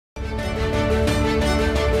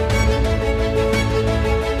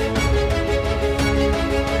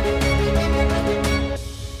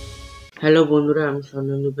Hello বন্ধুরা, আমি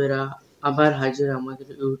সন্দেন্দু বেরা আবার হাজির আমাদের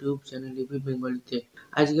ইউটিউব চ্যানেল ইভি বেঙ্গলিতে।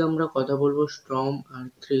 আজকে আমরা কথা বলবো স্ট্রম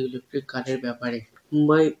R3 ইলেকট্রিক কারের ব্যাপারে।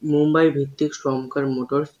 মুম্বাই ভিত্তিক স্ট্রম কার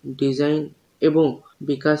মোটরস ডিজাইন এবং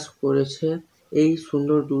বিকাশ করেছে এই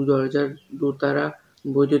সুন্দর দু-দরজার দোতারা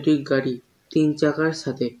বৈদ্যুতিক গাড়ি 3 চাকার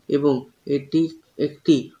সাথে, এবং এটি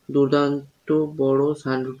একটি দুর্দান্ত বড়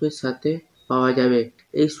সানরুফের সাথে পাওয়া যাবে।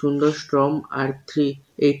 এই সুন্দর স্ট্রম R3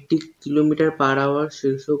 80 কিলোমিটার/আওয়ার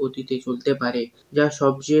শীর্ষ গতিতে চলতে পারে, যা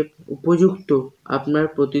সবচেয়ে উপযুক্ত আপনার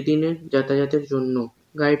প্রতিদিনের যাতায়াতের জন্য।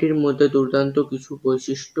 গাড়িটির মধ্যে দুর্দান্ত কিছু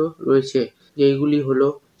বৈশিষ্ট্য রয়েছে, যেগুলি হলো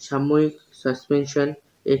সাময়িক সাসপেনশন,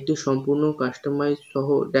 একটি সম্পূর্ণ কাস্টমাইজ সহ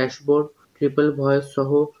ড্যাশবোর্ড, ট্রিপল ভয়েস সহ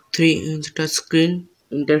 3-ইঞ্চ টাচস্ক্রিন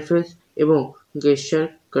ইন্টারফেস এবং গেস্টার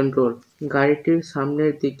কন্ট্রোল। গাড়িটির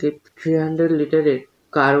সামনের দিকে 300 লিটারের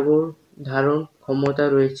কার্গো ধারণ ক্ষমতা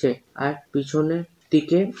রয়েছে, আর পিছনের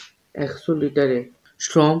দিকে 100 লিটারের।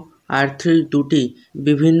 স্ট্রম R3 দুটি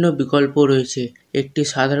বিভিন্ন বিকল্প রয়েছে, একটি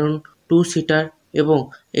সাধারণ 2 সিটার এবং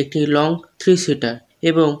একটি লং 3 সিটার,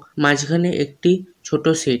 এবং মাঝখানে একটি ছোট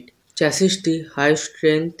seat. চ্যাসিসটি high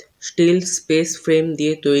strength still space frame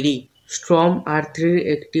দিয়ে তৈরি। স্ট্রম R3 এর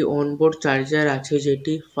একটি অনবোর্ড চার্জার আছে,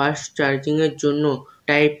 যেটি ফাস্ট চার্জিংয়ের জন্য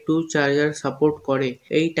টাইপ 2 চার্জার সাপোর্ট করে।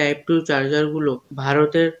 এই টাইপ 2 চার্জারগুলো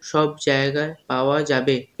ভারতের সব জায়গায় পাওয়া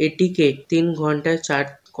যাবে। এটিকে 3 ঘন্টায় চার্জ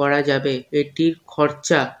করা যাবে। এটির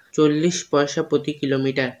খরচা 40 পয়সা প্রতি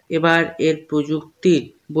কিলোমিটার। এবার এর প্রযুক্তির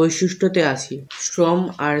বৈশিষ্ট্যতে আসি। Storm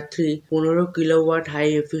R3 15 kilowatt high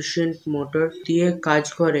efficient motor দিয়ে কাজ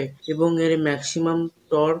করে এবং এর ম্যাক্সিমাম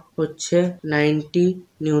টর্ক হচ্ছে 90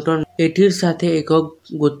 নিউটন। এটির সাথে একক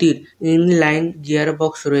গতির ইনলাইন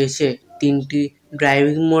গিয়ারবক্স রয়েছে। 3টি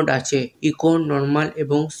ড্রাইভিং মোড আছে, ইকো, নর্মাল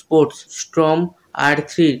এবং স্পোর্টস। স্ট্রম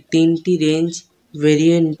R3 3টি রেঞ্জ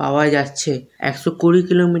ভেরিয়েন্ট পাওয়া যাচ্ছে: 120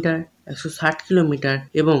 কিলোমিটার, 160 কিলোমিটার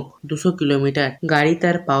এবং 200 কিলোমিটার। গাড়ি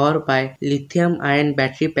তার পাওয়ার পায় লিথিয়াম আয়ন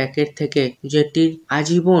ব্যাটারি প্যাকেট থেকে, যেটির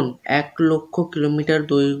আজীবন 1 লক্ষ কিলোমিটার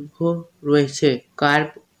দৈর্ঘ্য রয়েছে। কার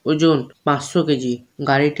ওজন 500 কেজি।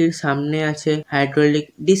 গাড়িটির সামনে আছে হাইড্রোলিক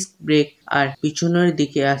ডিস্ক ব্রেক, আর পিছনের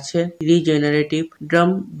দিকে আছে রিজেনারেটিভ ড্রাম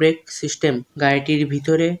ব্রেক সিস্টেম। গাড়িটির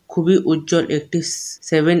ভিতরে খুবই উজ্জ্বল একটি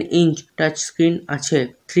 7-ইঞ্চ টাচ স্ক্রিন আছে,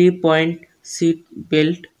 3-পয়েন্ট সিট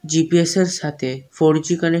বেল্ট, জিপিএস এর সাথে 4G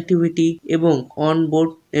কানেক্টিভিটি এবং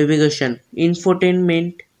অন-বোর্ড নেভিগেশন।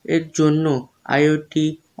 ইনফোটেনমেন্ট এর জন্য আইওটি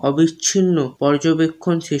অবিচ্ছিন্ন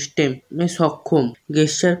পর্যবেক্ষণ সিস্টেমে সক্ষম,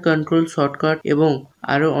 গেস্টার কন্ট্রোল, শর্টকাট এবং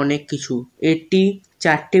আরও অনেক কিছু। এটি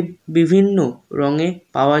 4টে বিভিন্ন রঙে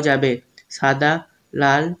পাওয়া যাবে: সাদা,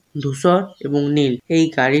 লাল, ধূসর এবং নীল। এই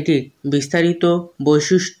গাড়িটির বিস্তারিত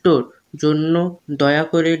বৈশিষ্ট্যর জন্য দয়া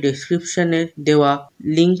করে ডেসক্রিপশনে দেওয়া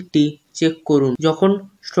লিঙ্কটি চেক করুন। যখন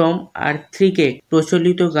স্ট্রম R3 কে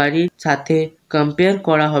প্রচলিত গাড়ির সাথে কম্পেয়ার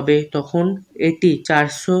করা হবে, তখন এটি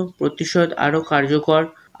 400% আরও কার্যকর,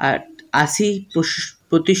 আর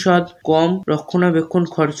 80% কম রক্ষণাবেক্ষণ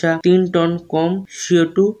খরচা, 3 টন কম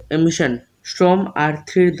CO2 এমিশন। স্ট্রম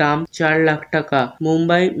R3 এর দাম 4 লাখ টাকা।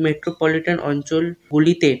 মুম্বাই মেট্রোপলিটন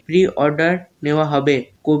অঞ্চলগুলিতে প্রি অর্ডার নেওয়া হবে।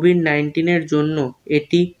 কোভিড-19 এর জন্য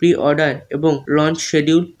এটি প্রি অর্ডার এবং লঞ্চ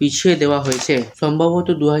শিডিউল পিছিয়ে দেওয়া হয়েছে। সম্ভবত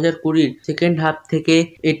 2020 সেকেন্ড হাফ থেকে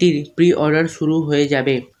এটির প্রি অর্ডার শুরু হয়ে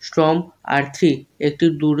যাবে। স্ট্রম R3 একটি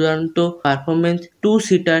দুর্দান্ত পারফরমেন্স 2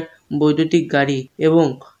 সিটার বৈদ্যুতিক গাড়ি, এবং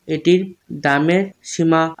এটির দামের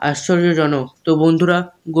সীমা আশ্চর্যজনক। তো বন্ধুরা,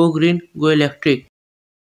 গো গ্রিন, গো ইলেকট্রিক।